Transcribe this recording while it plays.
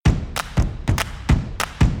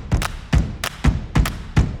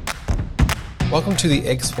Welcome to the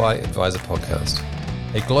XY Advisor Podcast,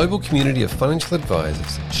 a global community of financial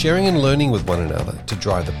advisors sharing and learning with one another to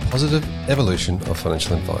drive the positive evolution of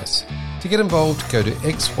financial advice. To get involved, go to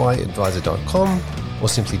xyadvisor.com or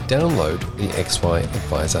simply download the XY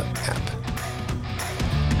Advisor app.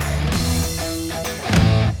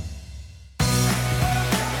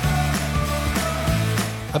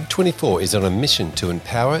 Hub24 is on a mission to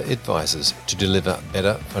empower advisors to deliver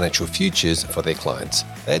better financial futures for their clients.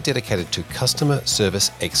 They are dedicated to customer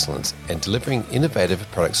service excellence and delivering innovative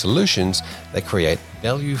product solutions that create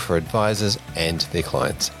value for advisors and their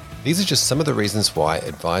clients. These are just some of the reasons why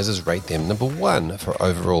advisors rate them number one for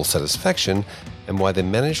overall satisfaction and why their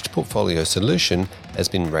managed portfolio solution has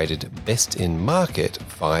been rated best in market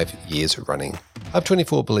 5 years running.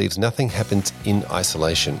 Hub24 believes nothing happens in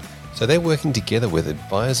isolation. So they're working together with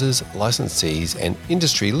advisors, licensees, and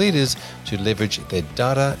industry leaders to leverage their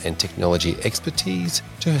data and technology expertise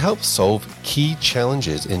to help solve key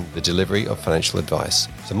challenges in the delivery of financial advice,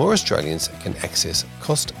 so more Australians can access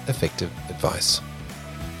cost-effective advice.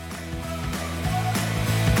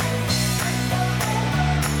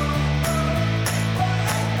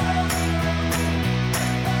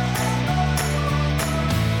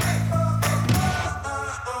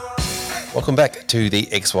 Welcome back to the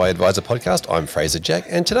XY Advisor Podcast. I'm Fraser Jack,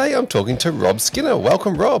 and today I'm talking to Rob Skinner.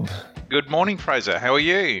 Welcome, Rob. Good morning, Fraser. How are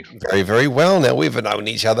you? Very, very well. Now, we've known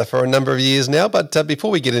each other for a number of years now, but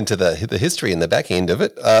before we get into the history and the back end of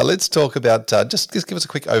it, let's talk about, just give us a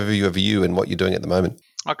quick overview of you and what you're doing at the moment.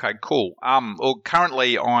 Okay, cool. Well,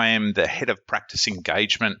 currently I am the head of practice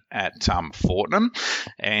engagement at Fortnum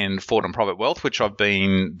and Fortnum Private Wealth, which I've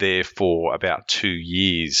been there for about 2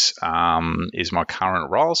 years, is my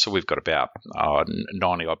current role. So we've got about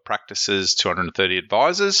 90 odd practices, 230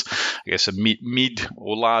 advisors, I guess a mid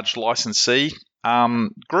or large licensee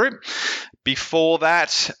group. Before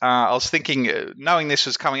that, I was thinking, knowing this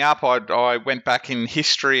was coming up, I went back in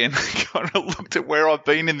history and kind of looked at where I've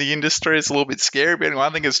been in the industry. It's a little bit scary, but anyway, I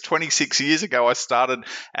think it's 26 years ago I started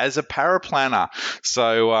as a paraplanner.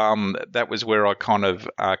 So that was where I kind of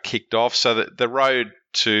kicked off. So the road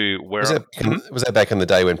to where was that back in the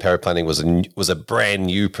day when paraplanning was a brand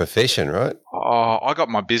new profession, right? Oh, I got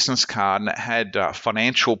my business card and it had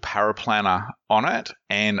financial paraplanner on it,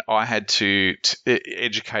 and I had to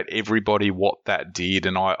educate everybody what that did,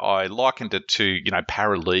 and I likened it to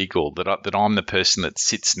paralegal, that I'm the person that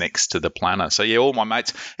sits next to the planner. So yeah, all my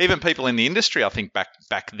mates, even people in the industry, I think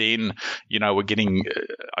back then, were getting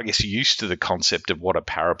I guess used to the concept of what a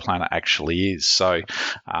paraplanner actually is. So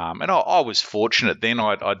and I was fortunate then.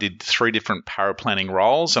 I did 3 different paraplanning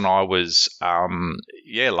roles, and I was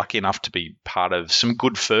lucky enough to be part of some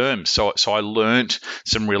good firms. So I learnt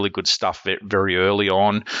some really good stuff very early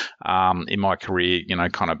on in my career,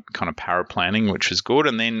 kind of paraplanning, which was good.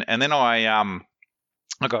 And then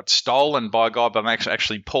I got stolen by a guy by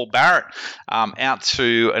actually Paul Barrett out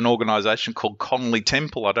to an organisation called Connolly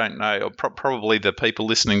Temple. I don't know, probably the people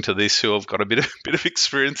listening to this who have got a bit of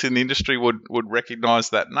experience in the industry would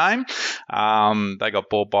recognise that name. They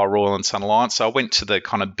got bought by Royal and Sun Alliance. So I went to the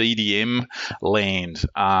kind of BDM land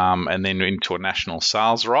and then into a national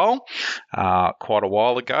sales role quite a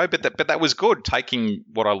while ago. But that was good, taking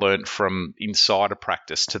what I learned from inside a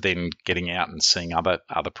practice to then getting out and seeing other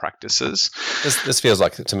practices. This feels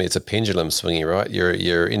like, to me, it's a pendulum swinging, right?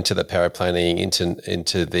 You're into the paraplanning,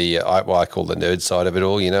 into the what I call the nerd side of it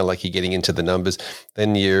all. Like you're getting into the numbers.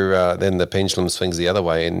 Then then the pendulum swings the other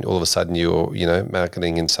way, and all of a sudden you're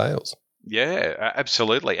marketing and sales. Yeah,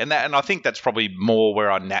 absolutely, and I think that's probably more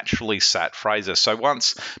where I naturally sat, Fraser. So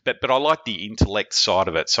but I like the intellect side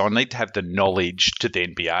of it. So I need to have the knowledge to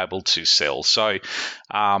then be able to sell. So,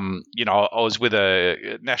 I was with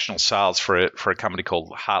a national sales for a company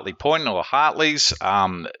called Hartley Point or Hartley's,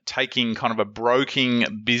 taking kind of a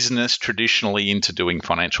broking business traditionally into doing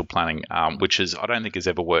financial planning, which I don't think has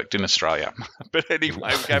ever worked in Australia. But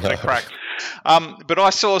anyway, we gave it a crack. But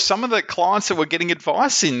I saw some of the clients that were getting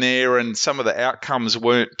advice in there, and some of the outcomes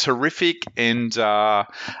weren't terrific, and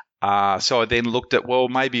so I then looked at, well,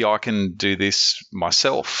 maybe I can do this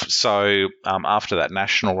myself. So after that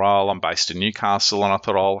national role, I'm based in Newcastle, and I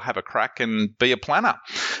thought I'll have a crack and be a planner.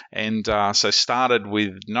 And so started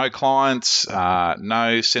with no clients,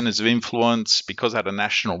 no centres of influence. Because I had a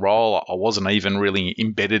national role, I wasn't even really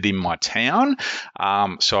embedded in my town.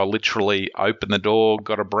 So I literally opened the door,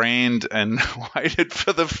 got a brand, and waited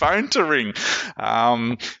for the phone to ring.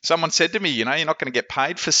 Someone said to me, you're not going to get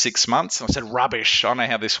paid for 6 months. And I said, rubbish. I know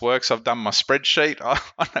how this works. I've done my spreadsheet.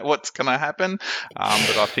 I know what's going to happen.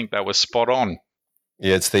 But I think that was spot on.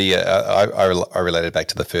 Yeah, it's the I related back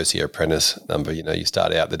to the first year apprentice number. You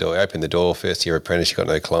start out the door, open the door, first year apprentice, you've got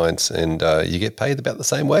no clients, and you get paid about the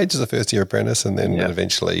same wage as a first year apprentice, and then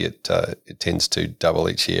eventually it tends to double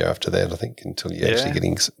each year after that. I think until you're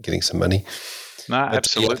actually getting some money. No, but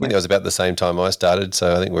absolutely. I think that was about the same time I started,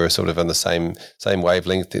 so I think we were sort of on the same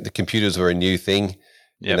wavelength. The computers were a new thing.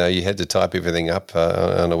 Yep. You had to type everything up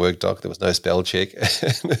on a work doc. There was no spell check.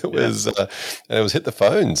 And it was hit the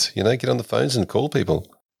phones, get on the phones and call people.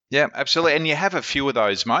 Yeah, absolutely. And you have a few of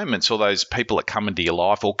those moments, or those people that come into your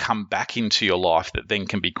life or come back into your life that then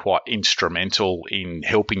can be quite instrumental in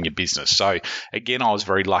helping your business. So again, I was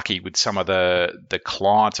very lucky with some of the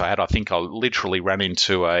clients I had. I think I literally ran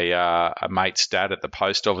into a mate's dad at the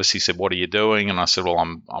post office. He said, "What are you doing?" And I said, "Well,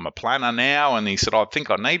 I'm a planner now." And he said, "I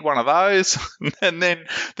think I need one of those." And then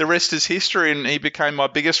the rest is history. And he became my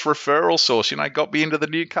biggest referral source. Got me into the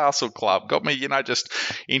Newcastle Club, got me, just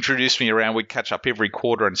introduced me around. We'd catch up every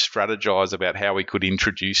quarter and strategize about how he could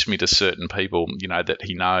introduce me to certain people, that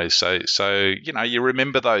he knows. So you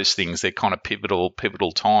remember those things. They're kind of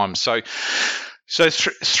pivotal times. So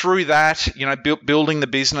through that, building the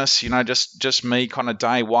business, just me kind of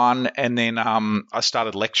day one. And then I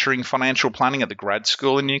started lecturing financial planning at the grad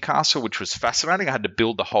school in Newcastle, which was fascinating. I had to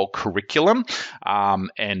build the whole curriculum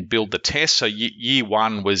and build the test. So year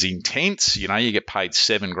one was intense. You get paid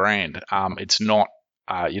 $7,000. It's not,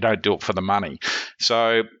 you don't do it for the money.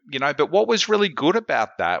 So, but what was really good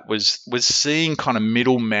about that was seeing kind of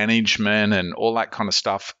middle management and all that kind of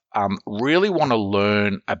stuff really want to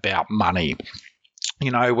learn about money.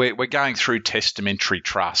 We're going through testamentary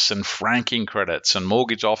trusts and franking credits and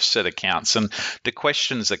mortgage offset accounts, and the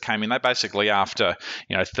questions that came in, they basically after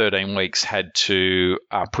 13 weeks had to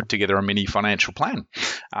put together a mini financial plan,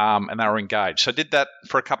 and they were engaged. So I did that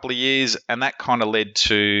for a couple of years, and that kind of led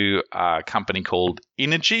to a company called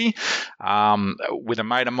Energy with a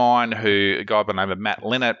mate of mine, a guy by the name of Matt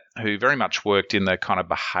Lennart, who very much worked in the kind of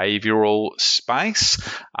behavioural space,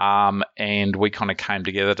 and we kind of came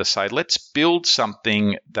together to say, let's build something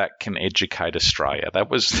that can educate Australia. That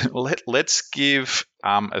was let's give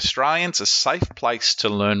Australians a safe place to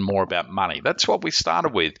learn more about money. That's what we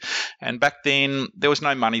started with. And back then, there was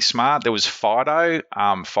no Money Smart. There was Fido.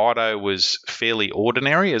 Fido was fairly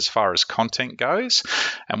ordinary as far as content goes.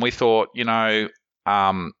 And we thought,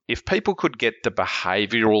 if people could get the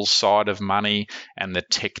behavioural side of money and the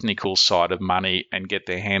technical side of money and get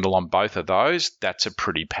their handle on both of those, that's a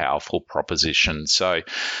pretty powerful proposition. So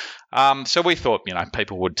we thought,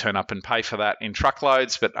 people would turn up and pay for that in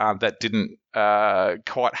truckloads, but that didn't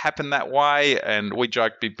quite happen that way. And we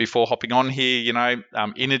joked before hopping on here,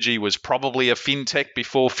 Energy was probably a fintech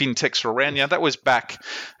before fintechs were around. That was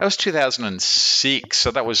 2006.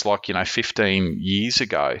 So that was like, 15 years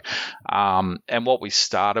ago. And what we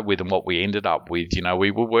started with and what we ended up with,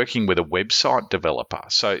 we were working with a website developer.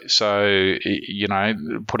 So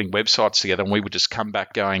putting websites together, and we would just come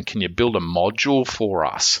back going, can you build a module for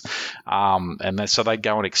us? So they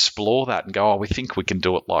go and explore that and go, we think we can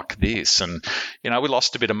do it like this. And, we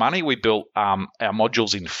lost a bit of money. We built our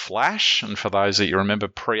modules in Flash. And for those that you remember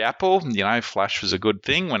pre-Apple, Flash was a good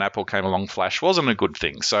thing. When Apple came along, Flash wasn't a good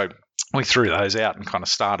thing. So we threw those out and kind of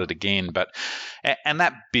started again. And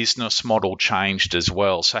that business model changed as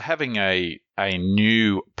well. So having a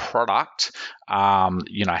new product, how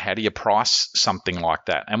do you price something like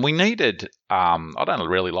that? And we needed, I don't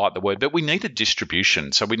really like the word, but we needed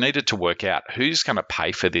distribution. So we needed to work out who's going to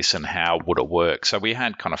pay for this and how would it work. So we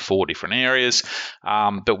had kind of 4 different areas,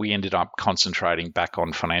 but we ended up concentrating back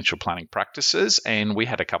on financial planning practices. And we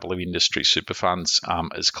had a couple of industry super funds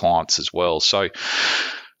as clients as well. So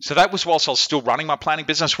that was whilst I was still running my planning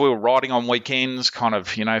business. We were riding on weekends, kind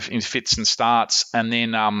of, in fits and starts. And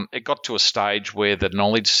then it got to a stage where the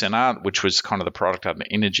Knowledge Centre, which was kind of the product under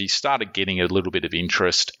Energy, started getting a little bit of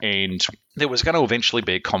interest. And there was going to eventually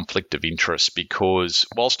be a conflict of interest because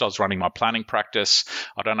whilst I was running my planning practice,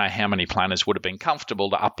 I don't know how many planners would have been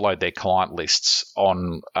comfortable to upload their client lists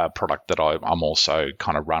on a product that I'm also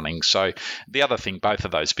kind of running. So the other thing, both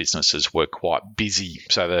of those businesses were quite busy.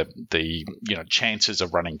 So the chances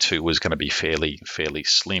of running two was going to be fairly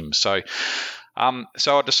slim. So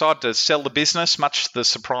I decided to sell the business, much to the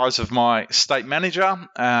surprise of my state manager.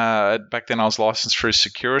 Back then I was licensed through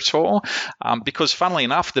Securitor, because funnily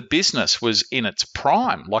enough, the business was in its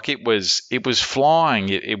prime. Like it was flying.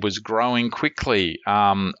 It was growing quickly.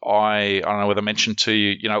 I don't know whether I mentioned to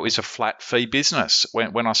you, it was a flat fee business.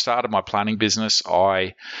 When I started my planning business,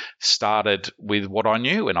 I started with what I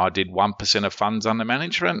knew, and I did 1% of funds under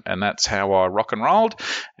management, and that's how I rock and rolled.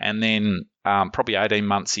 And then probably 18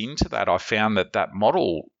 months into that, I found that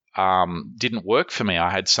model didn't work for me. I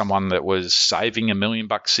had someone that was saving $1 million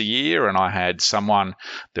a year, and I had someone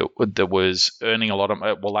that was earning a lot of.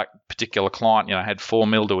 Well, that particular client, had $4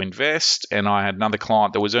 million to invest, and I had another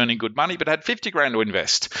client that was earning good money but had $50,000 to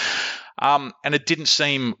invest. And it didn't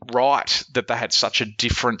seem right that they had such a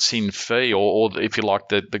difference in fee, or if you like,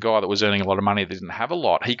 the guy that was earning a lot of money that didn't have a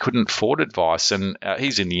lot, he couldn't afford advice. And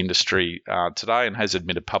he's in the industry today and has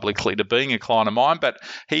admitted publicly to being a client of mine. But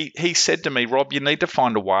he said to me, Rob, you need to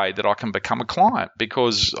find a way that I can become a client,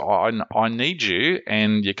 because I need you,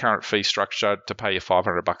 and your current fee structure to pay you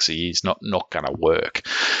 $500 a year is not going to work.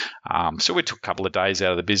 So we took a couple of days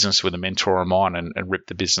out of the business with a mentor of mine and ripped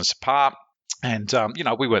the business apart. And,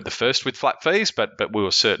 we weren't the first with flat fees, but we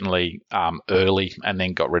were certainly early, and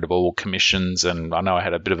then got rid of all commissions. And I know I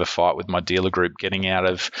had a bit of a fight with my dealer group getting out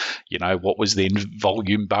of, what was then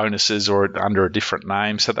volume bonuses or under a different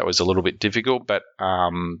name. So that was a little bit difficult, but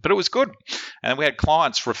it was good. And we had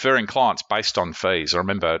clients referring clients based on fees. I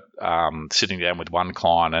remember sitting down with one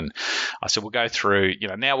client, and I said, we'll go through,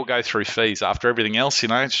 now we'll go through fees after everything else,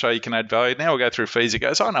 so you can add value. Now we'll go through fees. He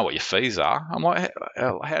goes, I know what your fees are. I'm like,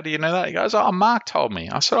 how do you know that? He goes, oh, Mark told me.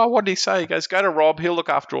 I said, oh, what did he say? He goes, go to Rob. He'll look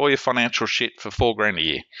after all your financial shit for $4,000 a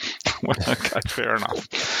year. Okay, fair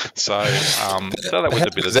enough. So that was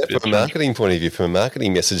a bit of that from a marketing point of view, from a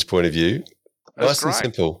marketing message point of view. Nice and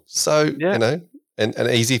simple. So, and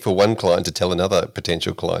easy for one client to tell another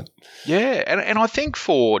potential client. Yeah, and I think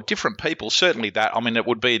for different people, certainly that, it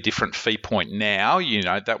would be a different fee point now.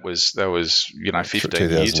 That was 15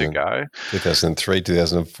 years ago. 2003,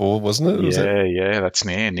 2004, wasn't it? Yeah, that's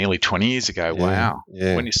nearly 20 years ago. Yeah, wow.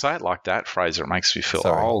 Yeah. When you say it like that, Fraser, it makes me feel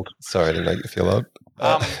old. Sorry to make you feel old.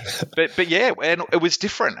 But yeah, and it was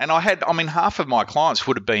different. And I had, half of my clients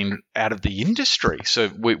would have been out of the industry, so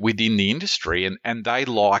within the industry, and they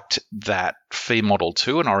liked that fee model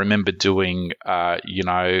too. And I remember doing,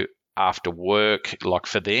 after work, like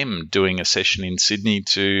for them, doing a session in Sydney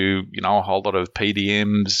to, a whole lot of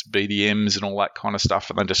PDMs, BDMs and all that kind of stuff.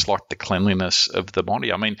 And they just liked the cleanliness of the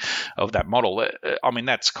body. Of that model.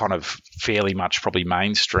 That's kind of fairly much probably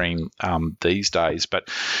mainstream these days. But,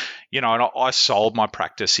 and I sold my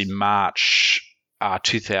practice in March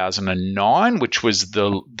 2009, which was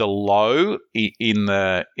the low in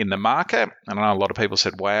the market. And I know a lot of people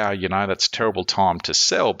said, "Wow, that's a terrible time to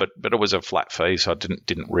sell," but it was a flat fee, so it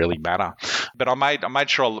didn't really matter. But I made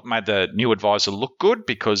sure I made the new advisor look good,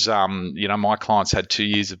 because my clients had 2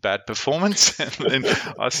 years of bad performance, and then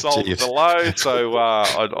I sold the low, so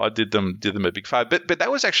I did them a big favour. But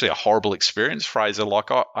that was actually a horrible experience, Fraser.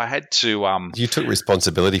 Like I had to. You took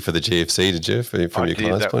responsibility for the GFC, did you? From your client's point of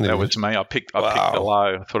view? That was me. I picked the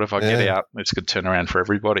low. I thought if I get out, it's a good turnaround for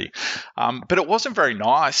everybody. But it wasn't very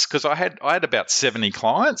nice, because I had about 70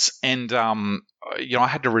 clients, and I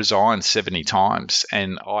had to resign 70 times,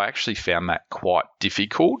 and I actually found that quite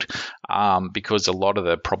difficult, because a lot of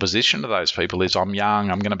the proposition to those people is, I'm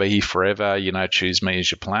young, I'm going to be here forever, choose me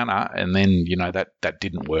as your planner, and then that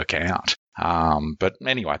didn't work out. But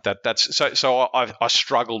anyway, that's so I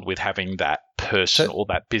struggled with having that person or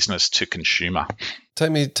that business to consumer.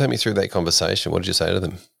 Take me through that conversation. What did you say to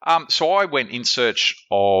them? So I went in search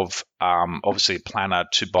of obviously a planner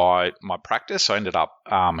to buy my practice. I ended up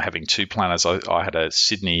having two planners. I had a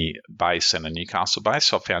Sydney base and a Newcastle base.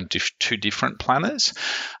 So I found two different planners.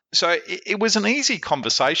 So it was an easy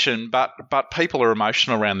conversation, but people are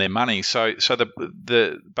emotional around their money. So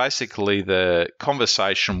the basically the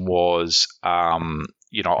conversation was,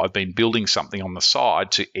 I've been building something on the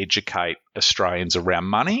side to educate Australians around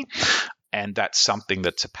money. And that's something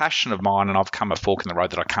that's a passion of mine, and I've come a fork in the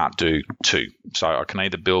road that I can't do too. So I can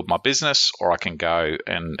either build my business, or I can go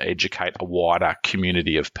and educate a wider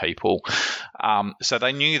community of people. So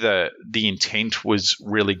they knew the intent was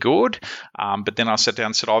really good, but then I sat down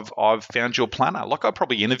and said, I've found your planner. Like, I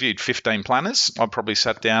probably interviewed 15 planners. I probably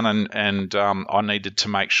sat down and I needed to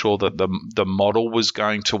make sure that the model was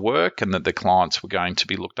going to work and that the clients were going to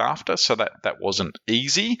be looked after. So that wasn't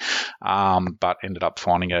easy, but ended up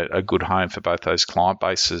finding a good home for both those client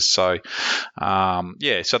bases. So,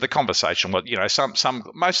 so the conversation was,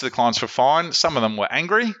 most of the clients were fine. Some of them were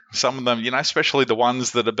angry. Some of them, especially the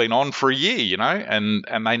ones that have been on for a year, and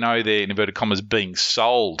they know they're, in inverted commas, being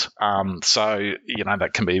sold. So,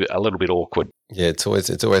 that can be a little bit awkward. Yeah, it's always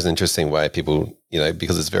an interesting way people,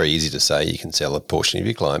 because it's very easy to say you can sell a portion of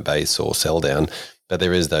your client base or sell down, but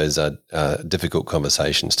there is those difficult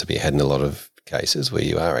conversations to be had in a lot of cases where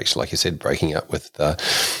you are actually, like you said, breaking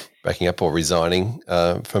up or resigning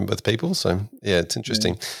with people. So, yeah, it's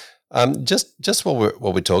interesting. Just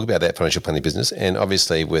while we talk about that financial planning business, and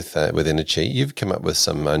obviously with Energy, you've come up with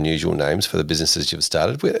some unusual names for the businesses you've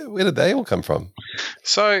started. Where did they all come from?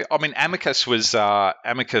 So, I mean, Amicus was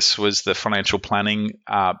the financial planning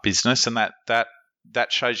business, and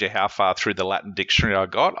that shows you how far through the Latin dictionary I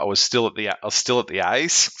got. I was still at the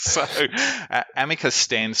A's. So Amicus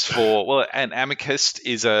stands for, and amicus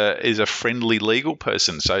is a friendly legal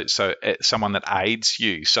person. So someone that aids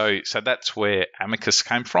you. So that's where Amicus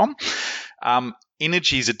came from.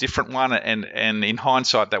 Energy is a different one, and in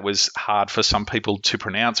hindsight, that was hard for some people to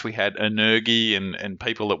pronounce. We had energy and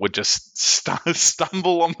people that would just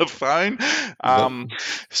stumble on the phone.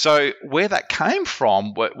 So where that came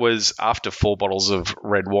from was after 4 bottles of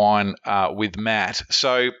red wine with Matt.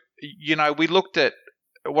 So, we looked at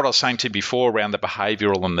what I was saying to you before around the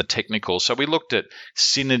behavioural and the technical. So we looked at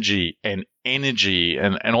synergy and energy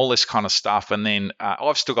and all this kind of stuff. And then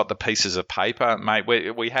I've still got the pieces of paper, mate.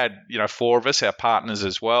 We had, 4 of us, our partners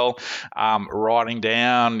as well, writing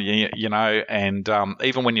down, and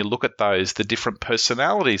even when you look at those, the different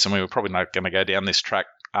personalities, and we were probably not going to go down this track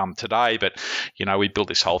today, but we built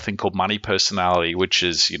this whole thing called money personality, which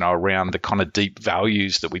is around the kind of deep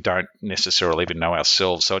values that we don't necessarily even know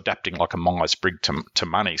ourselves. So adapting like a Myers-Briggs to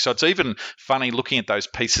money. So it's even funny looking at those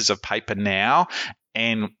pieces of paper now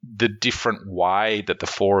and the different way that the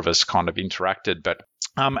 4 of us kind of interacted. But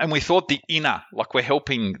and we thought the inner, like we're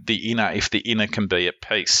helping the inner if the inner can be at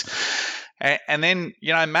peace. And then,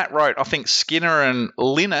 Matt wrote, I think Skinner and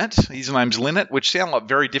Linnett, his name's Linnett, which sound like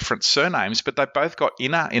very different surnames, but they both got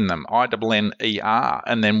inner in them, I-N-N-E-R.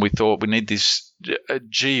 And then we thought we need this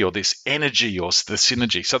G or this energy or the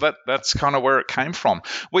synergy. So that's kind of where it came from.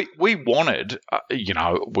 We wanted, we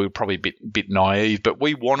were probably a bit naive, but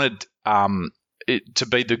we wanted it to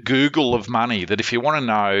be the Google of money, that if you want to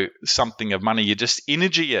know something of money, you just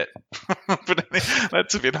energy it. But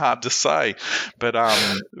that's a bit hard to say. But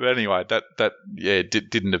anyway, that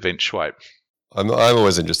didn't eventuate. I'm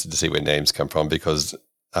always interested to see where names come from, because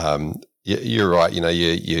you're right.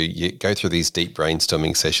 You go through these deep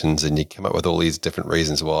brainstorming sessions and you come up with all these different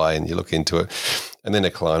reasons why, and you look into it, and then a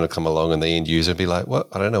client will come along and the end user will be like, "What?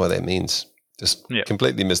 I don't know what that means." Just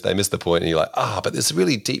completely miss the point, and you're like, but there's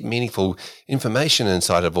really deep, meaningful information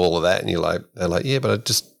inside of all of that, and they're like, yeah, but I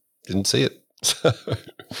just didn't see it.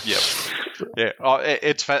 Yeah.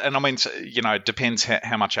 It's and I mean, it depends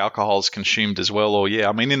how much alcohol is consumed as well. Or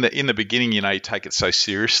I mean, in the beginning, you take it so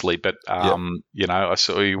seriously, but I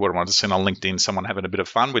saw what I wanted to see on LinkedIn, someone having a bit of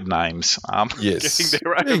fun with names, yes, getting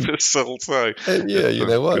their oversold. So and you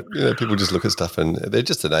know what, people just look at stuff and they're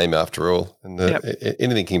just a name after all, and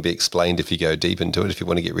anything can be explained if you go deep into it, if you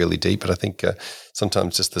want to get really deep. But I think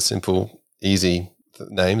sometimes just the simple, easy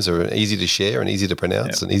names are easy to share and easy to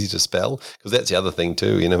pronounce and easy to spell, because that's the other thing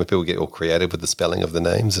too. When people get all creative with the spelling of the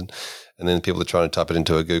names, and then people are trying to type it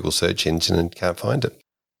into a Google search engine and can't find it.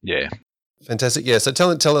 Yeah. Fantastic. Yeah. So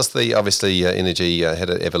tell us, obviously Energy had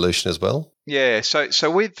an evolution as well. Yeah. So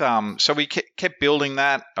with so we kept building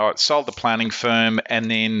that. Sold the planning firm, and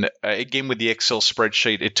then again with the Excel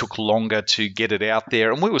spreadsheet, it took longer to get it out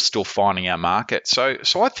there, and we were still finding our market. So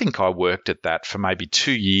I think I worked at that for maybe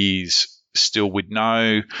 2 years, still with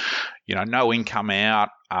no income out.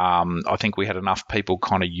 I think we had enough people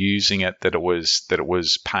kind of using it that it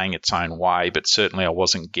was paying its own way, but certainly I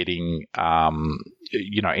wasn't getting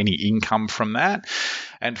any income from that.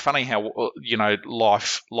 And funny how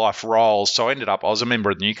life rolls. So I was a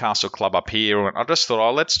member of the Newcastle Club up here, and I just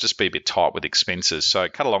thought, let's just be a bit tight with expenses. So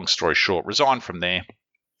cut a long story short, resigned from there.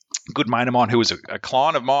 A good mate of mine who was a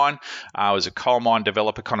client of mine, was a coal mine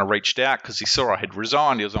developer, kind of reached out because he saw I had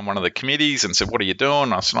resigned. He was on one of the committees and said, "What are you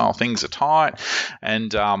doing?" I said, things are tight.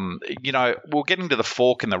 And, we're getting to the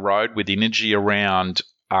fork in the road with Energy around,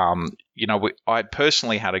 I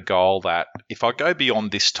personally had a goal that if I go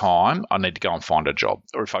beyond this time, I need to go and find a job.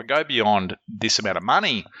 Or if I go beyond this amount of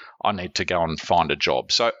money, I need to go and find a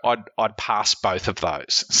job. So I'd pass both of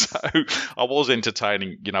those. So I was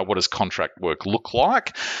entertaining, what does contract work look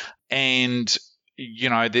like? And,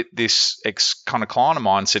 this ex kind of client of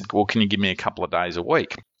mine said, well, can you give me a couple of days a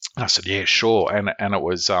week? And I said, yeah, sure. And it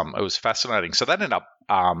was fascinating. So that ended up,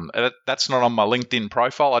 that's not on my LinkedIn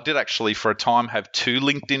profile. I did actually for a time have 2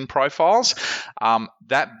 LinkedIn profiles.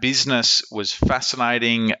 That business was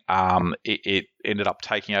fascinating. It ended up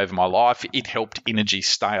taking over my life. It helped Energy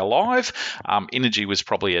stay alive. Energy was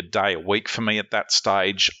probably a day a week for me at that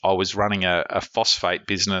stage. I was running a phosphate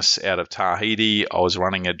business out of Tahiti. I was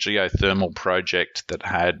running a geothermal project that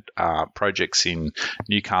had projects in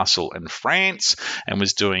Newcastle and France, and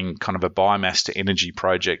was doing kind of a biomass to energy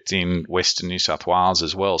project in Western New South Wales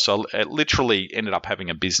as well. So it literally ended up having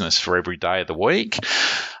a business for every day of the week.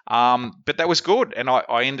 But that was good. And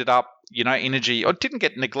I ended up, Energy, I didn't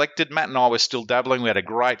get neglected. Matt and I were still dabbling. We had a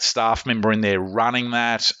great staff member in there running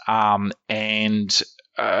that. I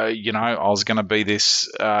was going to be this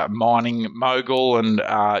mining mogul and,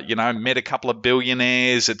 met a couple of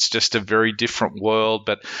billionaires. It's just a very different world.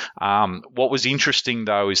 But what was interesting,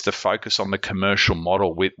 though, is the focus on the commercial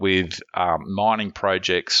model with mining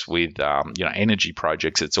projects, with, energy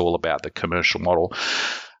projects. It's all about the commercial model.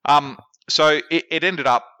 So it ended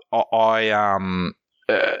up, I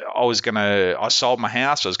sold my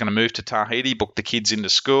house. I was going to move to Tahiti, book the kids into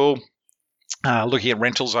school. Looking at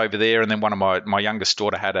rentals over there, and then one of my youngest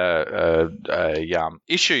daughter had a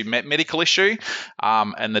medical issue,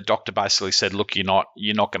 and the doctor basically said, "Look, you're not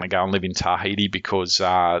going to go and live in Tahiti because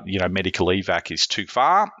medical evac is too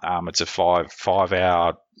far. It's a five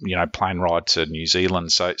hour plane ride to New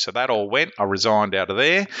Zealand." So that all went. I resigned out of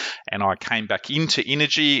there, and I came back into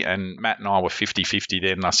Energy, and Matt and I were 50-50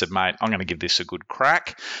 then, and I said, "Mate, I'm going to give this a good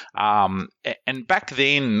crack." And back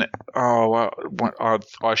then, I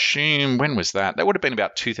assume, when was that? That would have been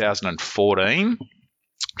about 2013,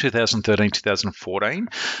 2014.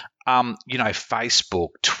 Facebook,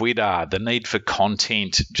 Twitter, the need for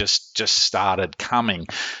content just started coming.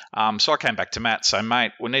 So I came back to Matt, so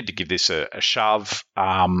mate, we need to give this a shove.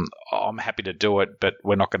 I'm happy to do it, but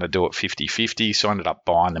we're not going to do it 50-50. So I ended up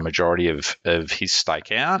buying the majority of his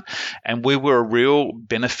stake out, and we were a real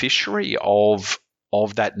beneficiary of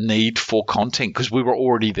that need for content because we were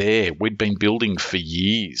already there. We'd been building for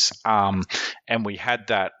years. And we had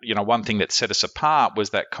that, one thing that set us apart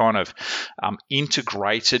was that kind of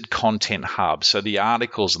integrated content hub. So the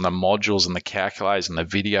articles and the modules and the calculators and the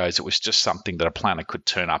videos, it was just something that a planner could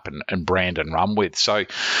turn up and brand and run with. So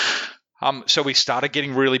we started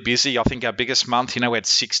getting really busy. I think our biggest month, we had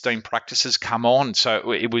 16 practices come on.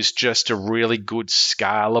 So it was just a really good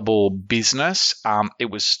scalable business.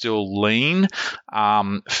 It was still lean.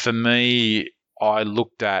 For me, I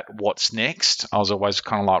looked at what's next. I was always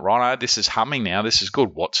kind of like, right, this is humming now. This is good.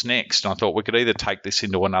 What's next? And I thought we could either take this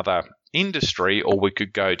into another industry or we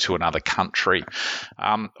could go to another country.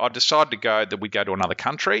 I decided that we go to another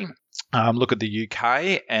country. Look at the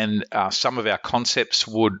UK, and some of our concepts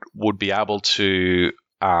would be able to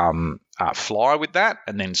fly with that,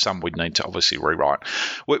 and then some we'd need to obviously rewrite.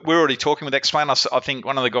 We're already talking with Xplan. I think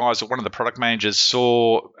one of the guys, or one of the product managers,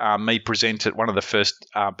 saw me present at one of the first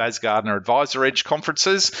Baz Gardner Advisor Edge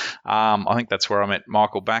conferences. I think that's where I met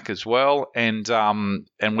Michael back as well, and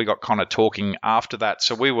we got kind of talking after that.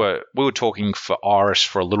 So we were talking for Iris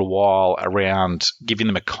for a little while around giving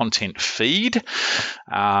them a content feed.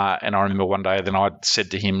 And I remember one day then I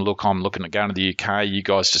said to him, "Look, I'm looking at going to the UK. You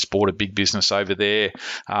guys just bought a big business over there.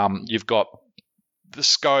 You've got the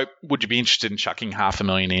scope. Would you be interested in chucking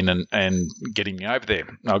 $500,000 in and getting me over there?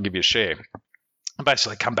 I'll give you a share." And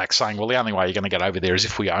basically come back saying, "Well, the only way you're going to get over there is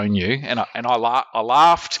if we own you." And I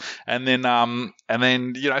laughed, and then some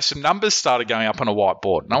numbers started going up on a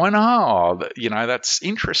whiteboard, and I went, "Oh, that's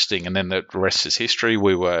interesting." And then the rest is history.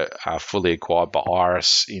 We were fully acquired by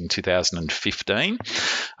Iris in 2015,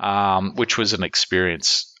 which was an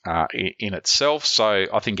experience in itself. So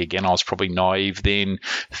I think, again, I was probably naive then,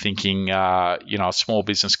 thinking, a small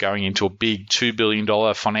business going into a big $2 billion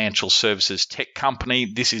financial services tech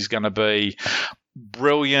company. This is going to be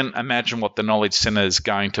brilliant. Imagine what the Knowledge Centre is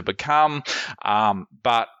going to become.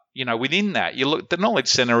 But within that, you look. The Knowledge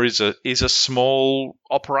Centre is a small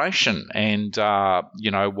operation, and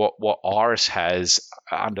what Iris has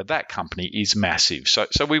under that company is massive.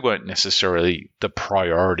 So we weren't necessarily the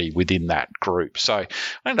priority within that group. So I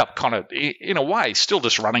ended up kind of, in a way, still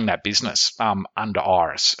just running that business under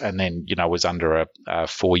Iris, and then was under a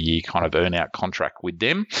 4-year kind of earn-out contract with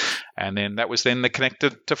them, and then that was then the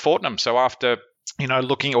connected to Fortnum. So after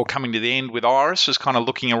looking or coming to the end with Iris, was kind of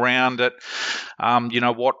looking around at,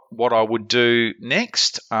 what I would do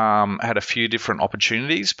next. Had a few different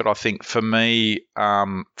opportunities, but I think for me,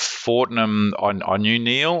 Fortnum, I knew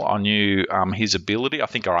Neil, I knew his ability. I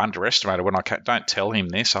think I underestimated when don't tell him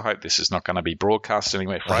this. I hope this is not going to be broadcast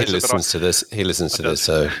anywhere. Fraser, he listens to this.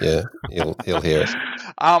 So yeah, he'll hear it.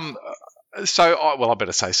 I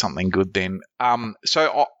better say something good then.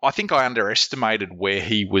 I think I underestimated where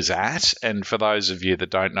he was at. And for those of you that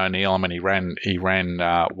don't know Neil, I mean, he ran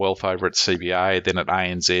wealth over at CBA, then at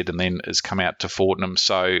ANZ, and then has come out to Fortnum.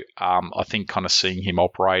 So I think kind of seeing him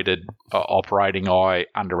operating, I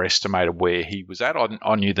underestimated where he was at.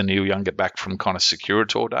 I knew the Neil Young back from kind of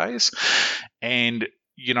Securitor days, and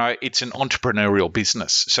it's an entrepreneurial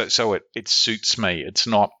business, so it suits me. It's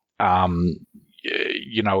not.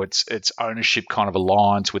 Its ownership kind of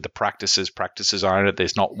aligns with the practices. Practices own it.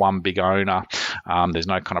 There's not one big owner. There's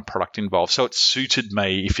no kind of product involved. So it suited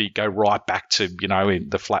me. If you go right back to, in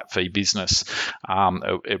the flat fee business,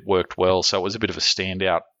 it worked well. So it was a bit of a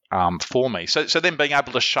standout for me. So then being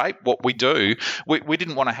able to shape what we do, we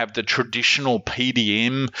didn't want to have the traditional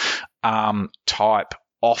PDM type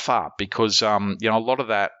offer because, a lot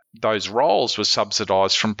of those roles were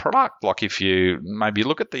subsidised from product. Like if you maybe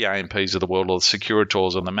look at the AMPs of the world or the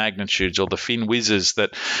Securitors or the Magnitudes or the FinWizes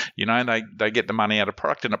that, they get the money out of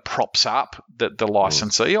product and it props up the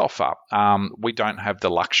licensee offer. We don't have the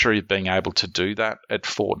luxury of being able to do that at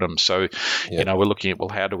Fortnum. So, we're looking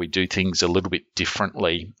at, how do we do things a little bit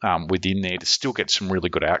differently within there to still get some really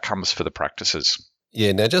good outcomes for the practices?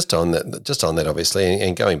 Yeah. Now, just on that, obviously,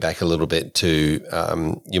 and going back a little bit to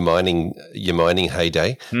your mining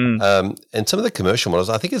heyday, and some of the commercial models,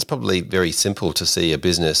 I think it's probably very simple to see a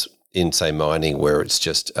business in, say, mining where it's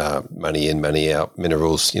just money in, money out,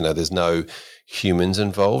 minerals. There's no humans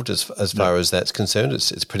involved as far as that's concerned.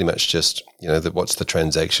 It's pretty much just what's the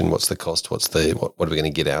transaction, what's the cost, what are we going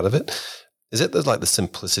to get out of it? Is it like the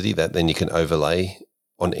simplicity that then you can overlay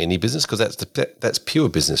on any business, because that's pure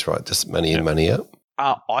business, right? Just money in, money out.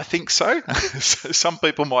 I think so. Some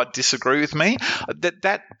people might disagree with me.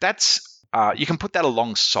 That's you can put that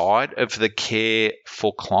alongside of the care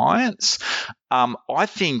for clients. I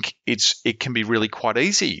think it can be really quite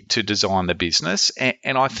easy to design the business,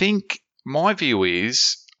 and I think my view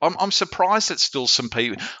is I'm surprised that still some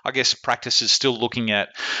people, I guess, practices still looking at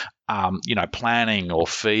planning or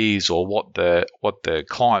fees or what the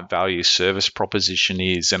client value service proposition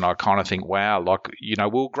is. And I kind of think, wow, we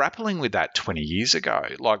were grappling with that 20 years ago,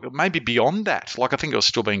 like maybe beyond that. Like I think it was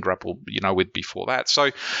still being grappled, with before that. So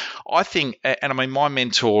I think, and I mean, my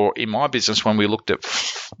mentor in my business, when we looked at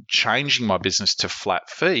changing my business to flat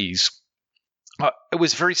fees, it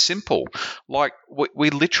was very simple. Like we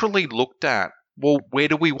literally looked at, well, where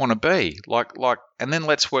do we want to be? And then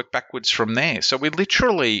let's work backwards from there. So we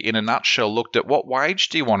literally, in a nutshell, looked at what wage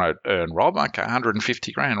do you want to earn, Rob? Okay,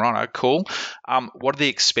 150 grand, right? Oh, cool. What are the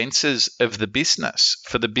expenses of the business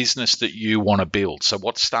for the business that you want to build? So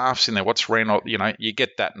what staff's in there? What's rent? You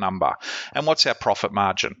get that number. And what's our profit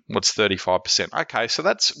margin? What's 35%? Okay,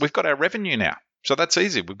 so we've got our revenue now. So that's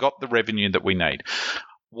easy. We've got the revenue that we need.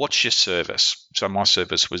 What's your service? So my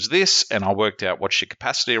service was this, and I worked out what's your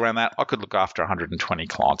capacity around that. I could look after 120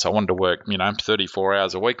 clients. I wanted to work, 34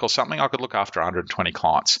 hours a week or something. I could look after 120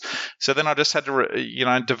 clients. So then I just had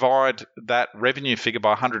to, divide that revenue figure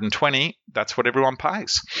by 120. That's what everyone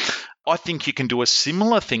pays. I think you can do a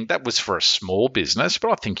similar thing. That was for a small business, but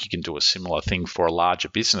I think you can do a similar thing for a larger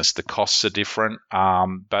business. The costs are different,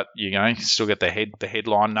 but you can still get the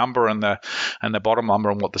headline number and the bottom number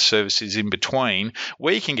and what the service is in between.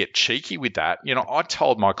 Where you can get cheeky with that, I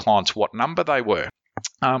told my clients what number they were.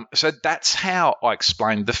 So that's how I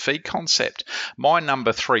explained the fee concept. My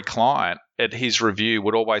number 3 client at his review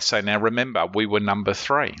would always say, now remember, we were number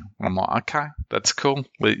 3. I'm like, okay, that's cool.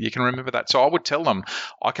 You can remember that. So I would tell them,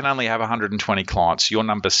 I can only have 120 clients. You're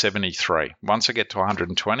number 73. Once I get to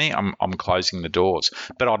 120, I'm closing the doors.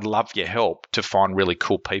 But I'd love your help to find really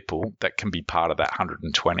cool people that can be part of that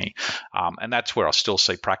 120. And that's where I still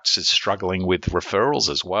see practices struggling with referrals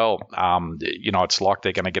as well. It's like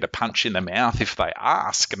they're going to get a punch in the mouth if they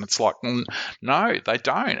ask. And it's like, no, they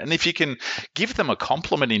don't. And if you can give them a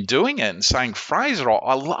compliment in doing it and saying, Fraser,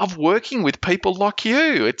 I love working with people like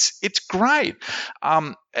you. It's great.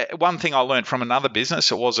 One thing I learned from another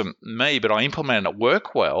business, it wasn't me, but I implemented at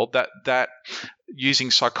Workwell, that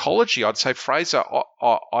using psychology, I'd say, Fraser,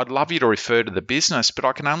 I'd love you to refer to the business, but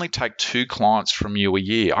I can only take 2 clients from you a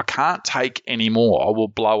year. I can't take any more. I will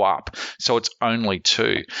blow up. So it's only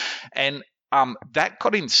 2. And that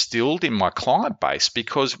got instilled in my client base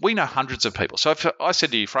because we know hundreds of people. So if I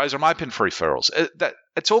said to you, Fraser, I'm open for referrals,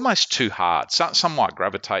 it's almost too hard. Some might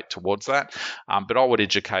gravitate towards that, but I would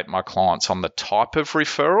educate my clients on the type of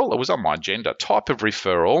referral. It was on my agenda, type of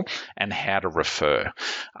referral and how to refer.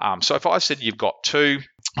 So if I said you've got two,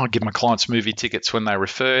 I'd give my clients movie tickets when they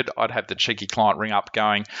referred. I'd have the cheeky client ring up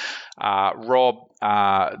going, Rob,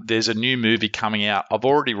 there's a new movie coming out. I've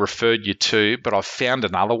already referred you to, but I've found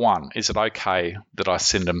another one. Is it okay that I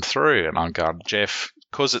send them through? And I'm going, Jeff,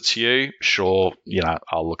 because it's you, sure,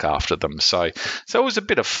 I'll look after them. So it was a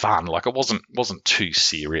bit of fun. Like it wasn't too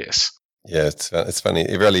serious. Yeah, it's funny.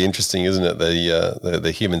 It's really interesting, isn't it?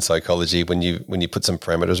 The human psychology when you put some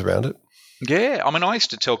parameters around it. Yeah, I mean, I used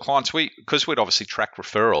to tell clients because we'd obviously track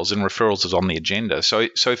referrals, and referrals is on the agenda. So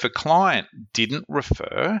if a client didn't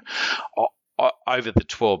refer over the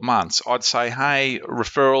 12 months, I'd say, hey,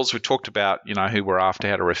 referrals, we talked about, who we're after,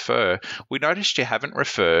 how to refer. We noticed you haven't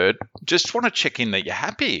referred. Just want to check in that you're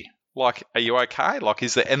happy. Like, are you okay? Like,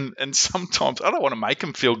 is there, and sometimes I don't want to make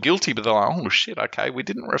them feel guilty, but they're like, oh shit, okay, we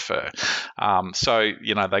didn't refer. So,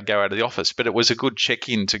 they go out of the office, but it was a good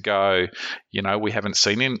check-in to go, we haven't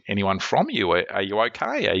seen anyone from you. Are you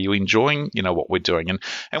okay? Are you enjoying, what we're doing?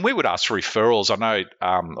 And we would ask for referrals. I know,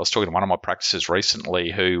 I was talking to one of my practices recently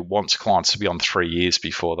who wants clients to be on 3 years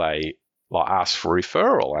before they ask for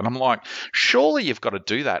referral. And I'm like, surely you've got to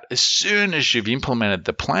do that as soon as you've implemented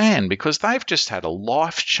the plan, because they've just had a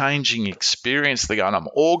life-changing experience. They're going, I'm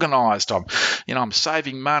organised, I'm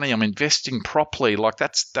saving money, I'm investing properly. Like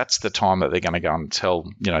that's the time that they're going to go and tell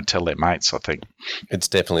their mates, I think. It's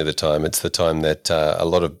definitely the time. It's the time that a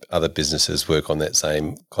lot of other businesses work on that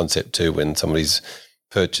same concept too. When somebody's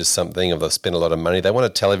purchased something or they've spent a lot of money, they want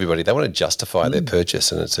to tell everybody, they want to justify their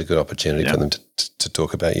purchase, and it's a good opportunity for them to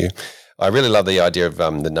talk about you. I really love the idea of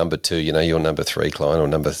the number 2, your number 3 client or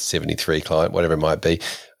number 73 client, whatever it might be.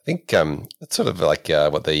 I think it's sort of like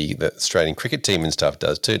what the Australian cricket team and stuff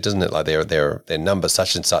does too, doesn't it? Like they're number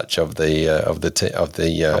such and such of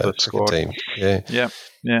the cricket team. Yeah.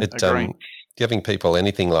 Agree. Giving people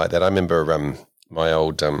anything like that. I remember my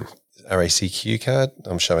old RACQ card.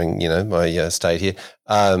 I'm showing my state here.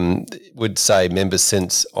 Would say members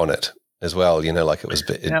since on it as well, like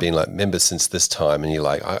it'd been like members since this time, and you're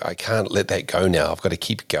like, I can't let that go now. I've got to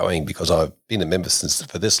keep going because I've been a member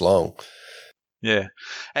for this long. Yeah,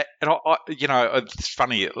 and it's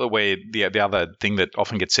funny where the other thing that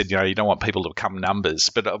often gets said, you don't want people to become numbers,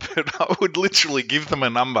 but I would literally give them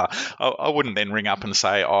a number. I wouldn't then ring up and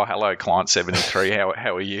say, oh, hello, client 73,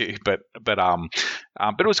 how are you? But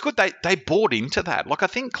it was good. They bought into that. Like I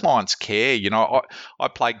think clients care. I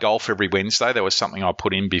play golf every Wednesday. There was something I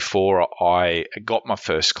put in before I got my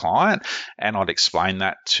first client, and I'd explain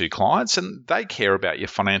that to clients, and they care about your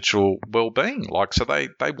financial well-being. Like so,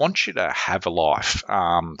 they want you to have a life.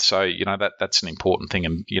 So that's an important thing,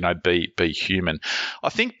 and be human. I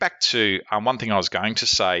think back to one thing I was going to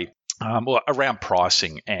say. Around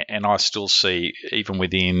pricing, and I still see even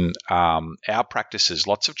within our practices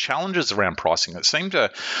lots of challenges around pricing that seem to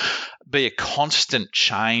be a constant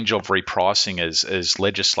change of repricing as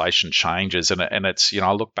legislation changes. And it's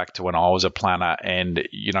I look back to when I was a planner, and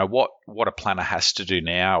what a planner has to do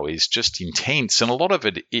now is just intense, and a lot of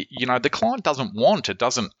it the client doesn't want, it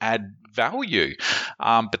doesn't add value,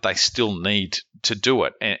 but they still need to do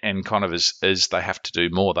it, and kind of as they have to do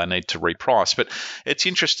more, they need to reprice. But it's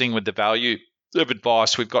interesting with the value of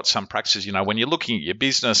advice. We've got some practices, when you're looking at your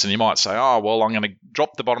business, and you might say, oh, well, I'm going to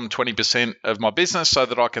drop the bottom 20% of my business so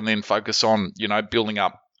that I can then focus on, building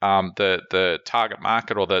up the target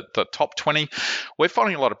market or the top 20. We're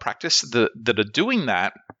finding a lot of practice that are doing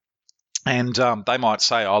that. And they might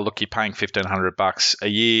say, oh, look, you're paying $1,500 a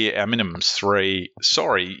year. Our minimum's $3,000.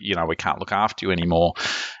 Sorry, we can't look after you anymore.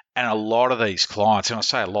 And a lot of these clients, and I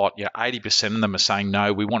say a lot, 80% of them are saying,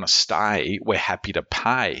 no, we want to stay. We're happy to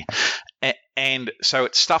pay. And so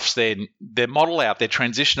it stuffs their model out, their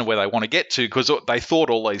transition of where they want to get to, because they thought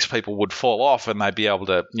all these people would fall off and they'd be able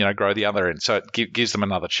to, grow the other end. So it gives them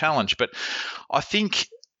another challenge. But I think,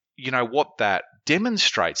 what that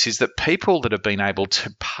demonstrates is that people that have been able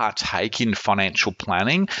to partake in financial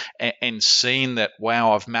planning and seen that,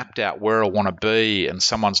 wow, I've mapped out where I want to be, and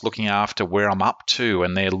someone's looking after where I'm up to,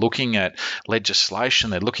 and they're looking at legislation,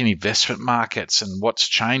 they're looking at investment markets and what's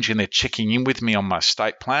changing, they're checking in with me on my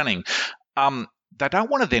estate planning. They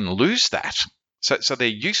don't want to then lose that. So they're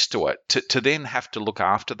used to it, to then have to look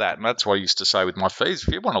after that. And that's why I used to say with my fees,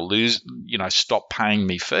 if you want to stop paying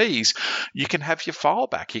me fees, you can have your file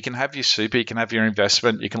back. You can have your super, you can have your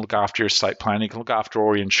investment, you can look after your estate plan, you can look after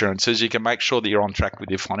all your insurances, you can make sure that you're on track with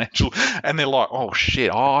your financial. And they're like, oh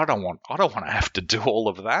shit, I don't want to have to do all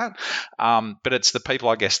of that. But it's the people,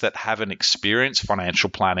 I guess, that haven't experienced financial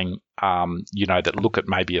planning, that look at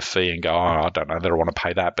maybe a fee and go, oh, I don't know that I want to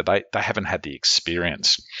pay that, but they haven't had the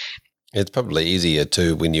experience. It's probably easier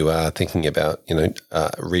too when you are thinking about,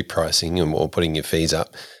 repricing or putting your fees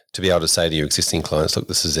up, to be able to say to your existing clients, look,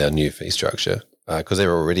 this is our new fee structure, because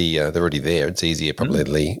they're already there. It's easier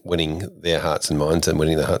probably winning their hearts and minds and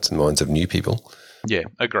winning the hearts and minds of new people. Yeah,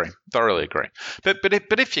 agree. Thoroughly agree. But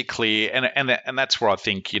if you're clear, and that's where I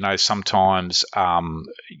think, sometimes,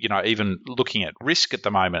 even looking at risk at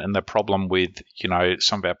the moment and the problem with,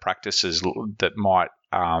 some of our practices that might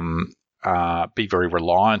be very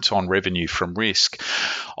reliant on revenue from risk,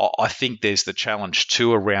 I think there's the challenge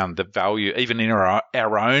too around the value, even in our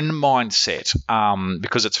own mindset,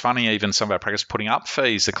 because it's funny, even some of our practice putting up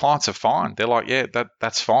fees, the clients are fine. They're like, yeah,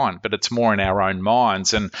 that's fine, but it's more in our own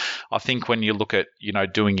minds. And I think when you look at,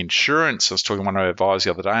 doing insurance, I was talking to one of our advisors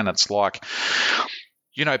the other day, and it's like,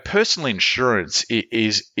 personal insurance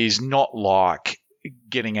is not like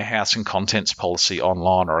getting a house and contents policy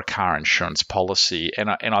online or a car insurance policy. And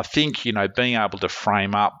I think, being able to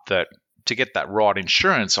frame up that to get that right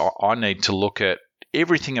insurance, I need to look at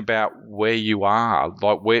everything about where you are,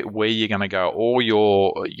 like where you're going to go, all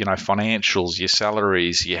your, financials, your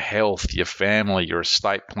salaries, your health, your family, your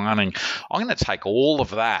estate planning. I'm going to take all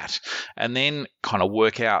of that and then kind of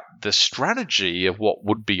work out the strategy of what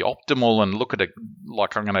would be optimal and look at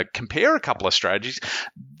I'm going to compare a couple of strategies.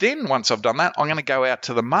 Then once I've done that, I'm going to go out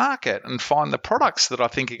to the market and find the products that I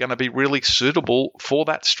think are going to be really suitable for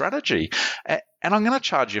that strategy. And I'm going to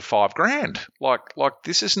charge you $5,000. Like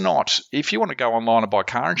this is not, if you want to go online and buy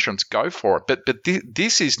car insurance, go for it. But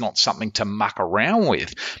this is not something to muck around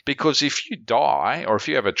with, because if you die or if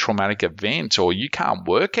you have a traumatic event or you can't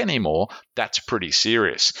work anymore, that's pretty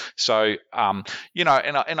serious. So, and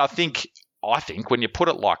I think when you put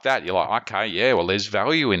it like that, you're like, okay, yeah, well, there's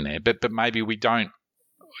value in there, but maybe we don't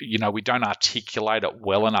articulate it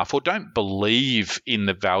well enough, or don't believe in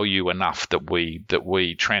the value enough that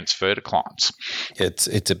we transfer to clients.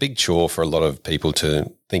 It's a big chore for a lot of people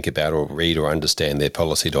to think about or read or understand their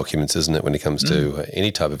policy documents, isn't it, when it comes to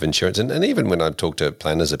any type of insurance? And even when I talk to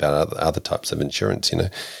planners about other types of insurance,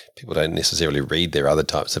 people don't necessarily read their other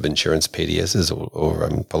types of insurance, PDSs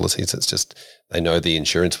or policies. It's just they know the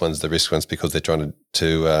insurance ones, the risk ones, because they're trying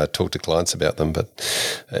to talk to clients about them, but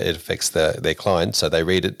it affects their clients, so they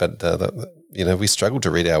read it. But we struggle to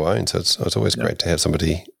read our own, so it's always great to have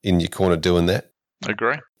somebody in your corner doing that.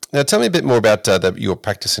 Agree. Now, tell me a bit more about your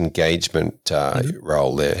practice engagement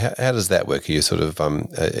role there. How does that work? Are you sort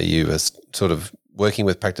of working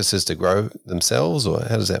with practices to grow themselves, or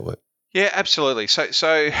how does that work? Yeah, absolutely. So,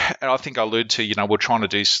 and I think I alluded to, we're trying to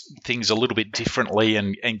do things a little bit differently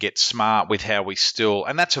and get smart with how we still,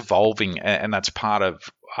 and that's evolving, and that's part of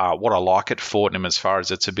what I like at Fortnum, as far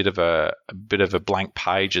as it's a bit of a blank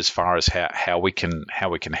page as far as how we can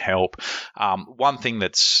help. One thing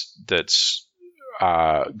that's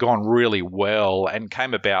gone really well and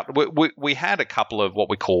came about. We had a couple of what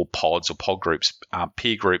we call pods or pod groups,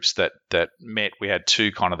 peer groups that met. We had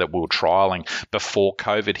two kind of that we were trialing before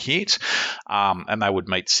COVID hit, and they would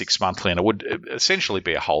meet 6 monthly, and it would essentially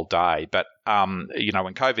be a whole day. But when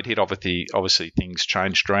COVID hit, obviously things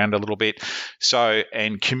changed around a little bit. So,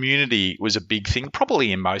 and community was a big thing,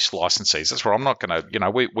 probably in most licensees. That's where I'm not going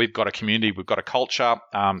to, we've got a community, we've got a culture.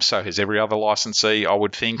 So has every other licensee, I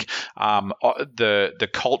would think. The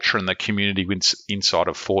culture and the community inside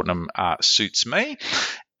of Fortnum suits me.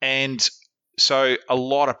 And so a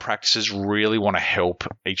lot of practices really want to help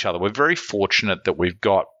each other. We're very fortunate that we've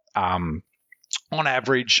got on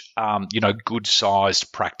average,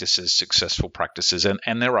 good-sized practices, successful practices,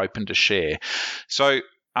 and they're open to share. So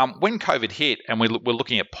when COVID hit and we're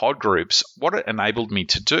looking at pod groups, what it enabled me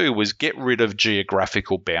to do was get rid of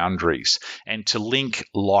geographical boundaries and to link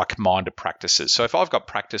like-minded practices. So if I've got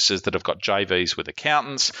practices that have got JVs with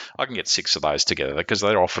accountants, I can get 6 of those together because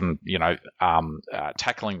they're often,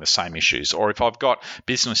 tackling the same issues. Or if I've got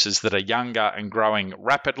businesses that are younger and growing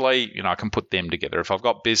rapidly, I can put them together. If I've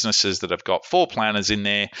got businesses that have got 4 planners in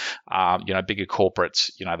there, bigger corporates,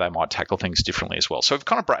 they might tackle things differently as well. So I've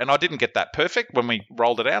kind of, and I didn't get that perfect when we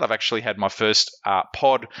rolled it out. I've actually had my first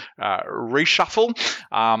pod reshuffle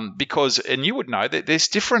because, and you would know that there's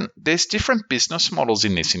different business models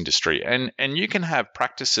in this industry, and you can have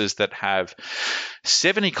practices that have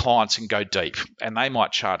 70 clients and go deep, and they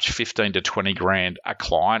might charge 15 to 20 grand a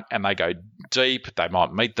client, and they go deep. They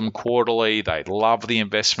might meet them quarterly. They love the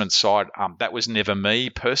investment side. That was never me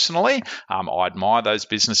personally. I admire those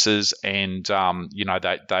businesses, and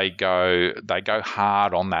they go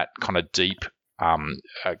hard on that kind of deep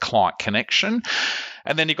client connection.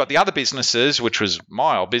 And then you've got the other businesses, which was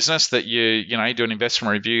my old business, that you do an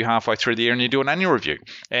investment review halfway through the year and you do an annual review,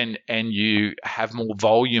 and you have more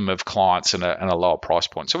volume of clients and a lower price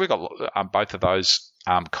point. So we've got both of those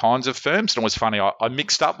kinds of firms. And it was funny, I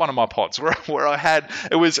mixed up one of my pods where I had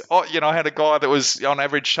a guy that was on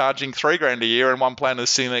average charging $3,000 a year, and one planner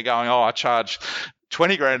sitting there going, I charge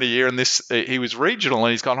 20 grand a year, and he was regional,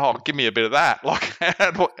 and he's gone, give me a bit of that. Like,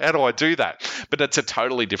 how do I do that? But it's a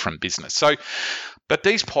totally different business. So, but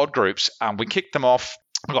these pod groups, we kicked them off.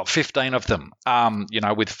 We've got 15 of them,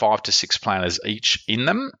 with 5 to 6 planners each in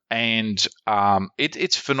them, and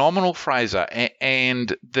it's phenomenal, Fraser.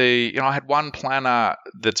 And I had one planner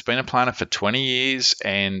that's been a planner for 20 years,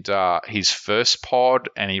 and his first pod,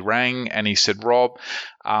 and he rang and he said, Rob,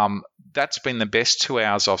 that's been the best 2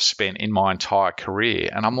 hours I've spent in my entire career.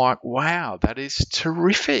 And I'm like, wow, that is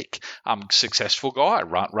terrific. Successful guy,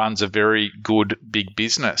 runs a very good big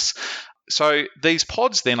business. So these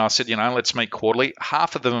pods, then I said, let's meet quarterly.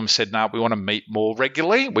 Half of them said, no, we want to meet more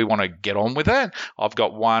regularly. We want to get on with it. I've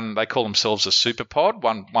got one, they call themselves a super pod.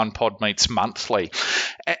 One pod meets monthly.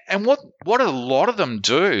 And what a lot of them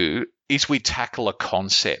do is we tackle a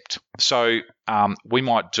concept. So we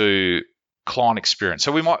might do client experience.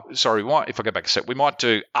 So we might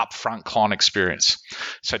do upfront client experience.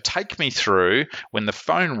 So take me through when the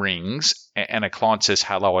phone rings and a client says,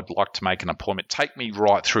 hello, I'd like to make an appointment. Take me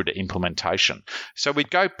right through to implementation. So we'd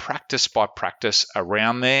go practice by practice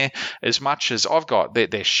around there, as much as I've got,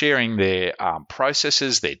 they're sharing their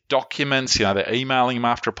processes, their documents, they're emailing them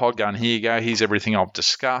after a pod going, here you go, here's everything I've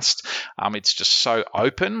discussed. It's just so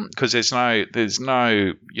open because there's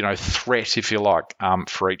no threat, if you like,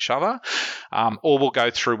 for each other. Or we'll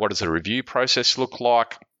go through what does the review process look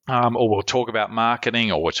like. Or we'll talk about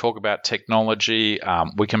marketing, or we'll talk about technology.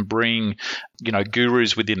 We can bring,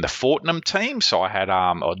 gurus within the Fortnum team. So I had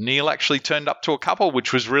Neil actually turned up to a couple,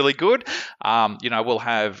 which was really good. We'll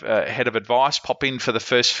have a head of advice pop in for the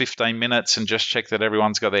first 15 minutes and just check that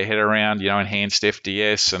everyone's got their head around, enhanced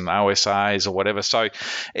FDS and OSAs or whatever. So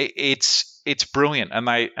it's brilliant, and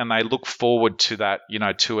they look forward to that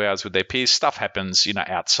 2 hours with their peers. Stuff happens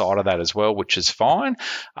outside of that as well, which is fine.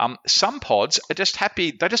 Some pods are just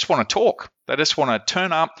happy, they just want to talk, they just want to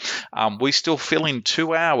turn up. We still fill in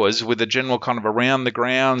 2 hours with a general kind of around the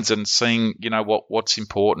grounds and seeing what's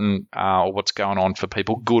important or what's going on for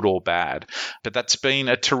people, good or bad. But that's been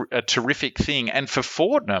a terrific thing. And for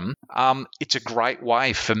Fortnum, it's a great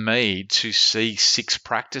way for me to see 6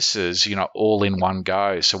 practices all in one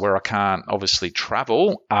go. So where I can't obviously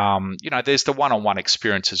travel, there's the one-on-one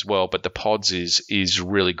experience as well, but the pods is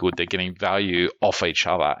really good. They're getting value off each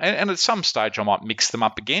other, and at some stage I might mix them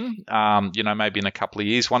up again, maybe in a couple of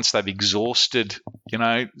years, once they've exhausted,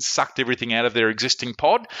 sucked everything out of their existing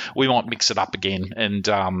pod, we might mix it up again and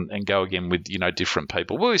go again with different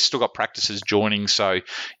people. We've still got practices joining, so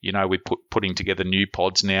we're putting together new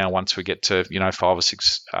pods now. Once we get to 5 or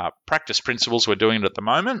 6 practice principles, we're doing it at the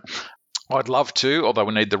moment. I'd love to, although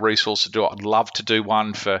we need the resource to do it. I'd love to do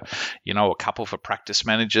one for, a couple for practice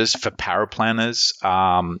managers, for paraplanners,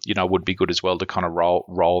 would be good as well to kind of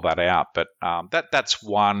roll that out. But that's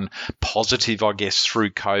one positive, I guess,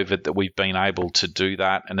 through COVID, that we've been able to do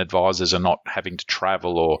that, and advisors are not having to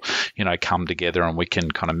travel or, come together, and we can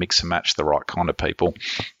kind of mix and match the right kind of people.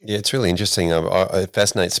 Yeah, it's really interesting. It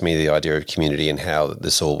fascinates me, the idea of community and how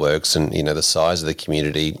this all works, and, the size of the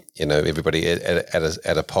community. Everybody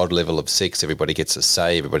at a pod level of 6, everybody gets a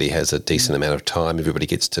say, everybody has a decent amount of time, everybody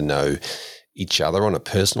gets to know each other on a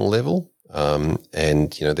personal level,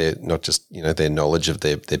 and they're not just their knowledge of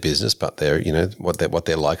their business, but their what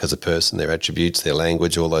they're like as a person, their attributes, their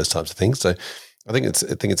language, all those types of things. So I think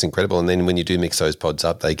it's incredible. And then when you do mix those pods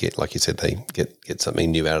up, they get, like you said, they get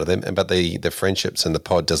something new out of them. But the friendships and the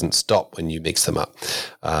pod doesn't stop when you mix them up.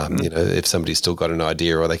 If somebody's still got an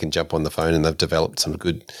idea, or they can jump on the phone and they've developed some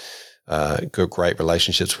great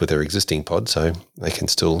relationships with their existing pod, so they can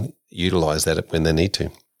still utilize that when they need to.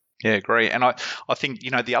 Yeah, agree. And I think,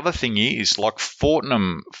 the other thing is, like,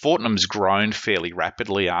 Fortnum's grown fairly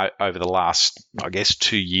rapidly over the last, I guess,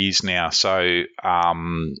 2 years now. So,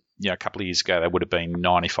 a couple of years ago, they would have been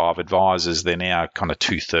 95 advisors. They're now kind of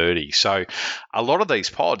 230. So a lot of these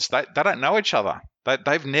pods, they don't know each other.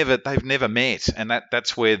 They've never met, and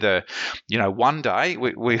that's where one day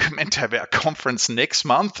we're meant to have our conference next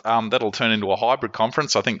month. That'll turn into a hybrid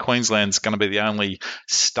conference. I think Queensland's going to be the only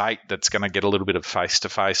state that's going to get a little bit of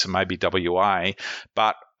face-to-face, and maybe WA.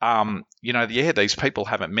 But these people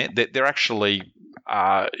haven't met. They're actually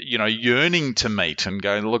yearning to meet and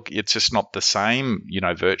go, look, it's just not the same,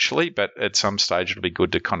 virtually, but at some stage it'll be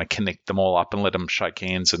good to kind of connect them all up and let them shake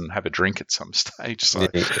hands and have a drink at some stage. So.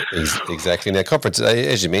 Yeah, exactly. Now, conferences,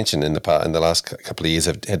 as you mentioned, in the last couple of years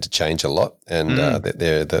have had to change a lot, and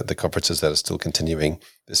the conferences that are still continuing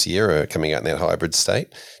this year are coming out in that hybrid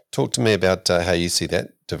state. Talk to me about how you see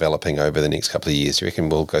that developing over the next couple of years. You reckon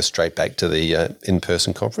we'll go straight back to the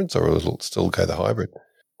in-person conference, or will it still go the hybrid?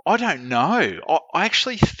 I don't know. I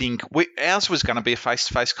actually think ours was going to be a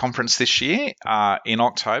face-to-face conference this year in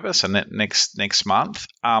October, so next month.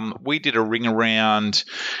 We did a ring around.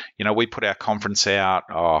 We put our conference out,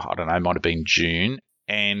 I don't know, it might have been June,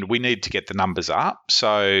 and we needed to get the numbers up.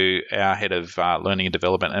 So our head of learning and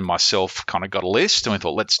development and myself kind of got a list, and we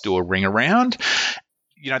thought, let's do a ring around.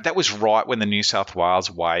 That was right when the New South Wales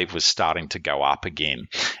wave was starting to go up again.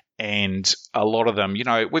 And a lot of them,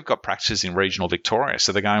 we've got practices in regional Victoria.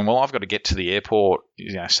 So they're going, well, I've got to get to the airport,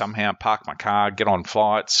 somehow park my car, get on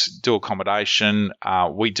flights, do accommodation.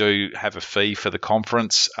 We do have a fee for the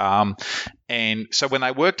conference. And so when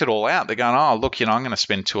they worked it all out, they're going, oh, look, I'm going to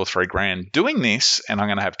spend $2 or $3 doing this, and I'm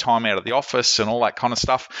going to have time out of the office and all that kind of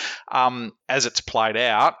stuff. As it's played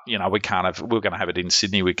out, we're going to have it in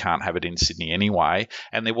Sydney. We can't have it in Sydney anyway.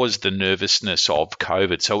 And there was the nervousness of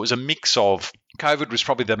COVID. So it was a mix of COVID was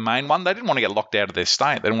probably the main one. They didn't want to get locked out of their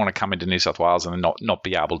state. They didn't want to come into New South Wales and not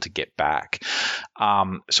be able to get back.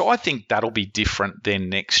 So I think that'll be different than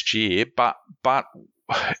next year. But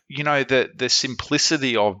the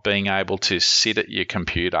simplicity of being able to sit at your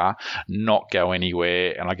computer, not go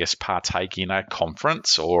anywhere, and I guess partake in a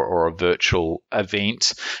conference or a virtual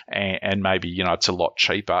event, and maybe it's a lot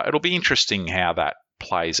cheaper. It'll be interesting how that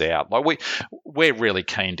plays out. Like we're really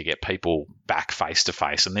keen to get people back face to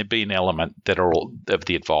face, and there'd be an element that are all of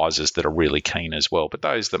the advisors that are really keen as well. But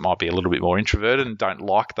those that might be a little bit more introverted and don't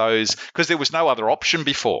like those, because there was no other option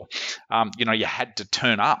before. You had to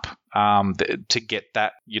turn up to get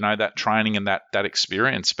that that training and that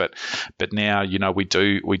experience. But now we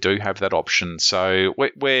do have that option. So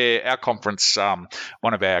we're our conference.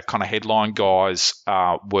 One of our kind of headline guys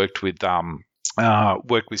worked with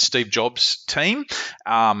Steve Jobs' team,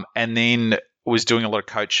 and then was doing a lot of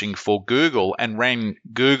coaching for Google and ran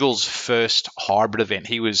Google's first hybrid event.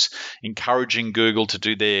 He was encouraging Google to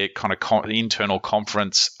do their kind of internal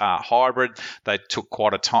conference hybrid. They took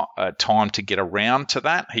quite a time to get around to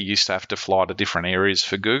that. He used to have to fly to different areas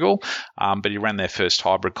for Google, but he ran their first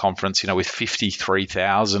hybrid conference, with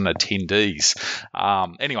 53,000 attendees.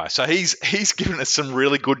 Anyway, so he's given us some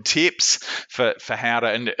really good tips for how to,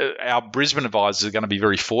 and our Brisbane advisors are going to be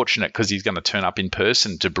very fortunate because he's going to turn up in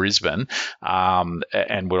person to Brisbane.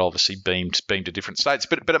 And we're obviously beamed to different states,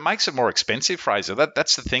 but it makes it more expensive, Fraser.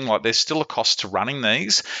 That's the thing. Like, there's still a cost to running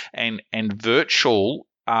these, and virtual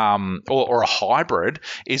or a hybrid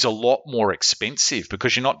is a lot more expensive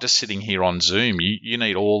because you're not just sitting here on Zoom. You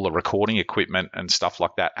need all the recording equipment and stuff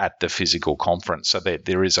like that at the physical conference. So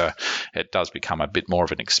it does become a bit more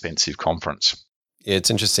of an expensive conference. Yeah,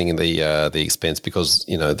 it's interesting in the expense because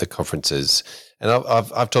the conferences, and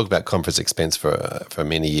I've talked about conference expense for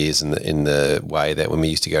many years in the way that when we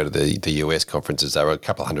used to go to the US conferences, they were a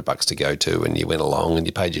couple of $100 to go to, and you went along and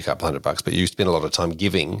you paid you a couple of $100, but you spent a lot of time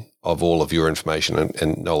giving of all of your information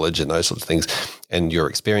and knowledge and those sorts of things and your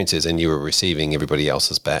experiences, and you were receiving everybody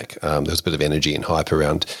else's back. There was a bit of energy and hype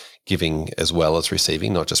around giving as well as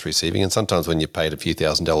receiving, not just receiving. And sometimes when you paid a few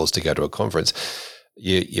 $1,000s to go to a conference,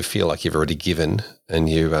 you feel like you've already given and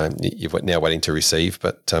you're now waiting to receive.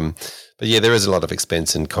 But yeah, there is a lot of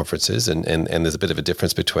expense in conferences, and there's a bit of a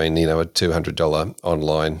difference between a $200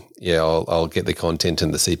 online. Yeah, I'll get the content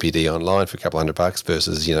and the CPD online for a couple $100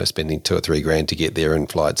 versus spending $2 or $3 to get there and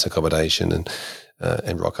flights, accommodation,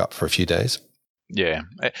 and rock up for a few days. Yeah,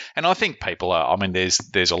 and I think people are. I mean,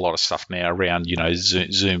 there's a lot of stuff now around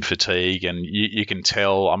Zoom fatigue, and you can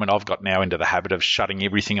tell. I mean, I've got now into the habit of shutting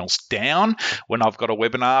everything else down when I've got a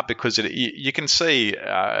webinar because you can see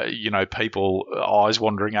people eyes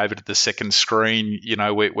wandering over to the second screen.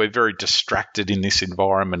 We're very distracted in this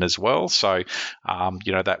environment as well. So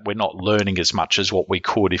that we're not learning as much as what we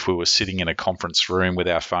could if we were sitting in a conference room with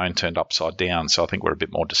our phone turned upside down. So I think we're a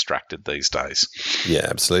bit more distracted these days. Yeah,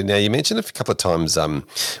 absolutely. Now you mentioned a couple of times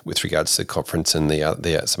sometimes with regards to the conference and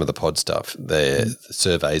the some of the pod stuff, the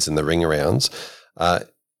surveys and the ring arounds,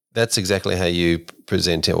 that's exactly how you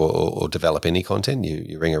present or develop any content.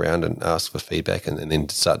 You ring around and ask for feedback, and then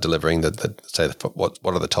start delivering what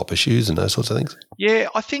are the top issues and those sorts of things. Yeah,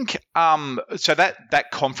 I think so.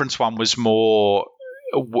 That conference one was more.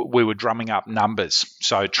 We were drumming up numbers,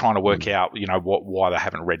 so trying to work out, why they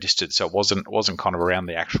haven't registered. So it wasn't kind of around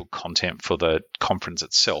the actual content for the conference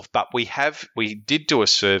itself. But we did do a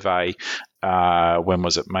survey. When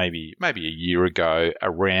was it? Maybe a year ago.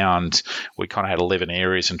 Around, we kind of had 11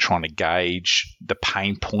 areas and trying to gauge the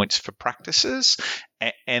pain points for practices,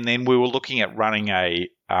 and then we were looking at running a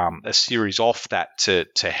series off that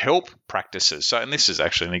to help practices. So, and this is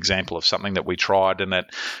actually an example of something that we tried, and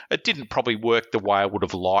it didn't probably work the way I would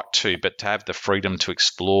have liked to, but to have the freedom to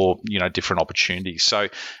explore, different opportunities. So,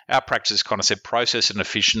 our practice kind of said process and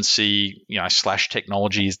efficiency, /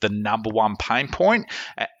 technology is the number one pain point,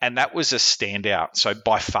 and that was a standout. So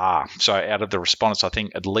by far, so out of the respondents, I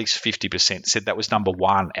think at least 50% said that was number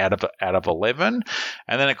one out of 11,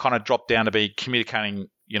 and then it kind of dropped down to be communicating.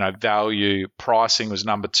 Value, pricing was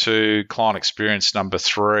number 2, client experience number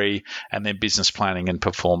 3, and then business planning and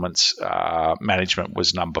performance management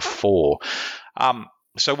was number 4.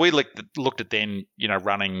 So we looked at then,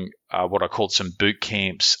 running what I called some boot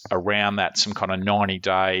camps around that, some kind of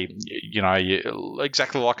 90-day,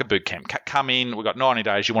 exactly like a boot camp. Come in, we've got 90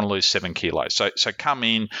 days, you want to lose 7 kilos. So come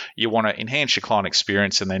in, you want to enhance your client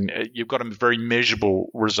experience, and then you've got a very measurable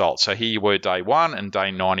result. So here you were day 1, and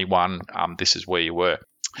day 91, this is where you were.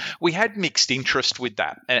 We had mixed interest with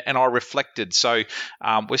that, and I reflected. So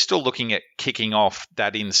we're still looking at kicking off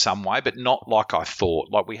that in some way, but not like I thought.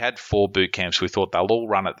 Like we had 4 boot camps. We thought they'll all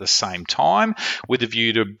run at the same time with a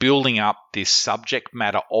view to building up this subject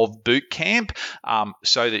matter of boot camp,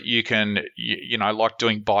 so that you can, like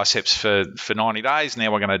doing biceps for 90 days,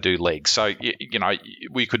 now we're going to do legs. So,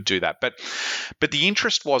 we could do that. But the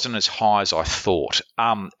interest wasn't as high as I thought.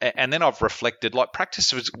 And then I've reflected, like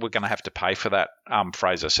practices, we're going to have to pay for that,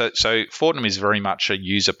 Fraser. So Fortnum is very much a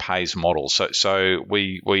user pays model. So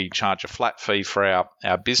we charge a flat fee for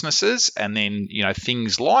our businesses, and then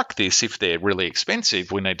things like this, if they're really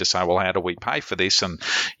expensive, we need to say, well, how do we pay for this? And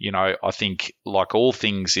I think like all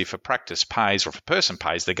things, if a practice pays or if a person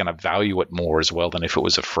pays, they're going to value it more as well than if it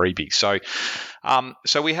was a freebie. So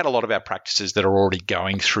we had a lot of our practices that are already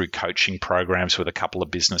going through coaching programs with a couple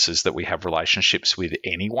of businesses that we have relationships with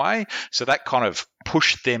anyway. So that kind of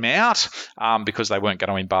pushed them out because they weren't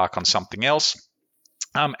going to embark on something else.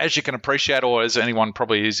 As you can appreciate, or as anyone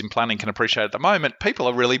probably who's in planning can appreciate at the moment, people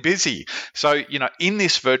are really busy. So, in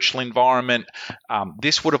this virtual environment,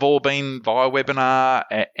 this would have all been via webinar,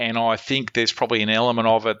 and I think there's probably an element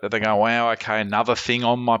of it that they go, wow, okay, another thing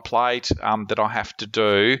on my plate that I have to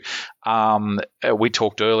do. We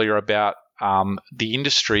talked earlier about the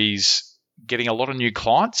industries getting a lot of new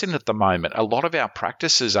clients in at the moment. A lot of our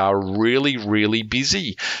practices are really, really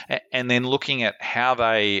busy. And then looking at how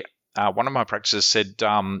they, one of my practices said,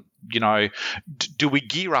 do we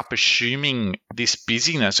gear up assuming this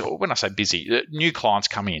busyness, or when I say busy, new clients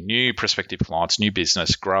coming in, new prospective clients, new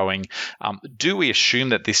business growing, do we assume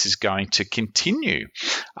that this is going to continue?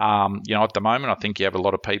 At the moment, I think you have a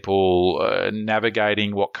lot of people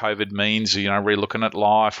navigating what COVID means, re-looking at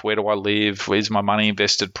life. Where do I live? Where's my money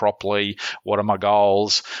invested properly? What are my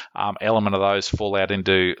goals? Element of those fall out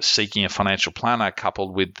into seeking a financial planner,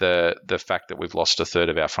 coupled with the fact that we've lost a third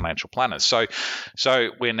of our financial planners. So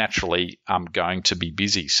we're naturally going to be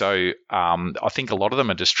busy. So I think a lot of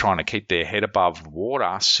them are just trying to keep their head above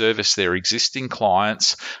water, service their existing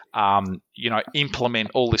clients,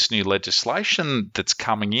 implement all this new legislation that's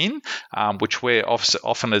coming in, which we're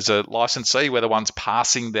often as a licensee, we're the ones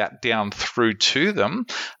passing that down through to them.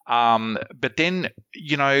 But then,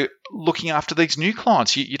 looking after these new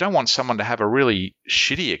clients, you don't want someone to have a really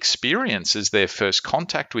shitty experience as their first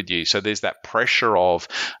contact with you. So there's that pressure of,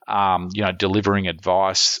 delivering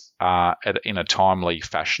advice in a timely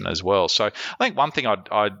fashion as well. So I think one thing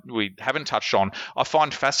we haven't touched on, I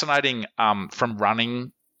find fascinating from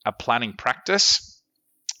running a planning practice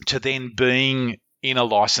to then being in a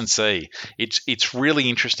licensee. It's really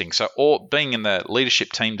interesting. So being in the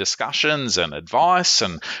leadership team discussions and advice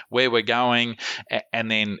and where we're going, and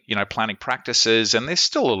then, planning practices. And there's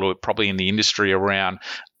still a little probably in the industry around,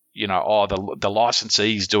 the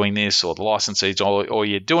licensee's doing this, or the licensees, or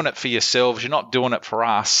you're doing it for yourselves, you're not doing it for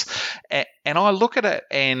us. And I look at it,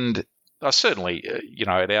 and certainly,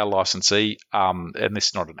 at our licensee, and this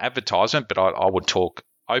is not an advertisement, but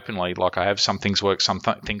I openly, like I have. Some things work, some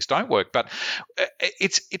things don't work, but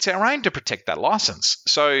it's our aim to protect that license.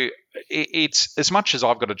 So it's as much as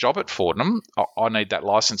I've got a job at Fortnum, I need that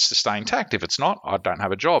license to stay intact. If it's not, I don't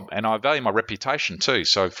have a job, and I value my reputation too.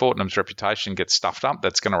 So if Fortnum's reputation gets stuffed up,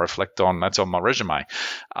 that's going to reflect that's on my resume.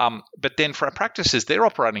 But then for our practices, they're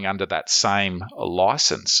operating under that same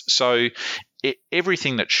license. So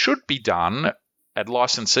everything that should be done at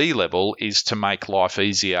licensee level is to make life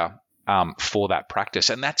easier for that practice.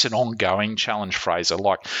 And that's an ongoing challenge, Fraser.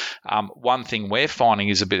 Like one thing we're finding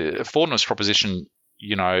is a bit of Fortnum's proposition,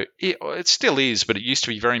 it still is, but it used to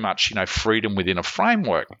be very much, freedom within a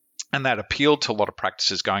framework. And that appealed to a lot of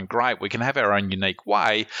practices going, great, we can have our own unique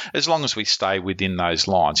way as long as we stay within those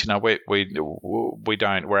lines. We're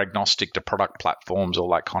agnostic to product platforms,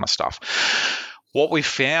 all that kind of stuff. What we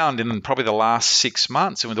found in probably the last 6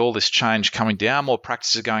 months, and with all this change coming down, more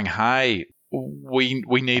practices are going, hey, we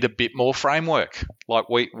need a bit more framework. Like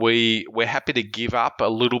we're happy to give up a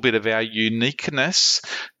little bit of our uniqueness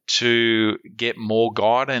to get more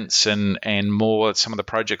guidance and more. Some of the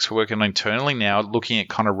projects we're working on internally now, looking at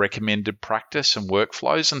kind of recommended practice and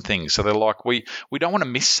workflows and things. So they're like, we don't want to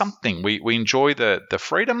miss something. We enjoy the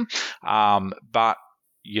freedom, but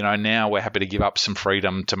now we're happy to give up some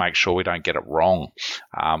freedom to make sure we don't get it wrong,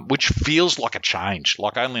 which feels like a change,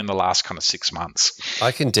 like only in the last kind of 6 months.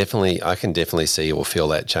 I can definitely see or feel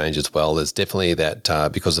that change as well. There's definitely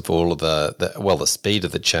that because of all of the speed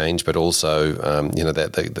of the change, but also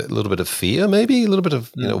that little bit of fear, maybe a little bit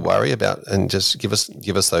of worry about, and just give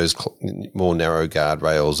us those more narrow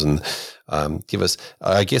guardrails and. Give us,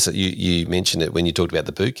 I guess you mentioned it when you talked about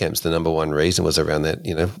the boot camps. The number one reason was around that,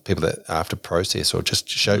 people that after process, or just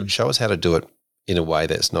show us how to do it in a way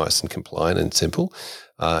that's nice and compliant and simple,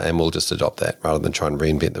 and we'll just adopt that rather than try and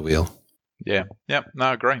reinvent the wheel. Yeah.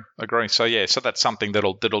 No, agree. So that's something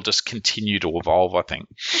that'll just continue to evolve, I think.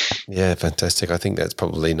 Yeah, fantastic. I think that's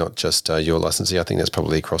probably not just your licensee. I think that's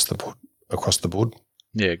probably across the board.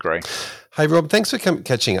 Yeah, agree. Hey, Rob, thanks for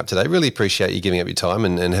catching up today. Really appreciate you giving up your time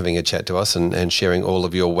and having a chat to us and sharing all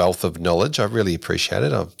of your wealth of knowledge. I really appreciate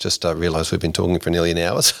it. I've just realised we've been talking for nearly an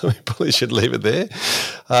hour, so we probably should leave it there.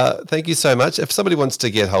 Thank you so much. If somebody wants to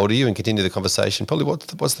get hold of you and continue the conversation, probably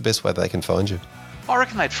what's the best way they can find you? I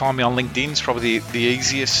reckon they'd find me on LinkedIn. It's probably the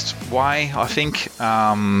easiest way, I think.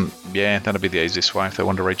 That'd be the easiest way if they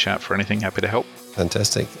want to reach out for anything. Happy to help.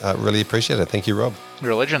 Fantastic. Really appreciate it. Thank you, Rob.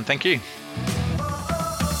 You're a legend. Thank you.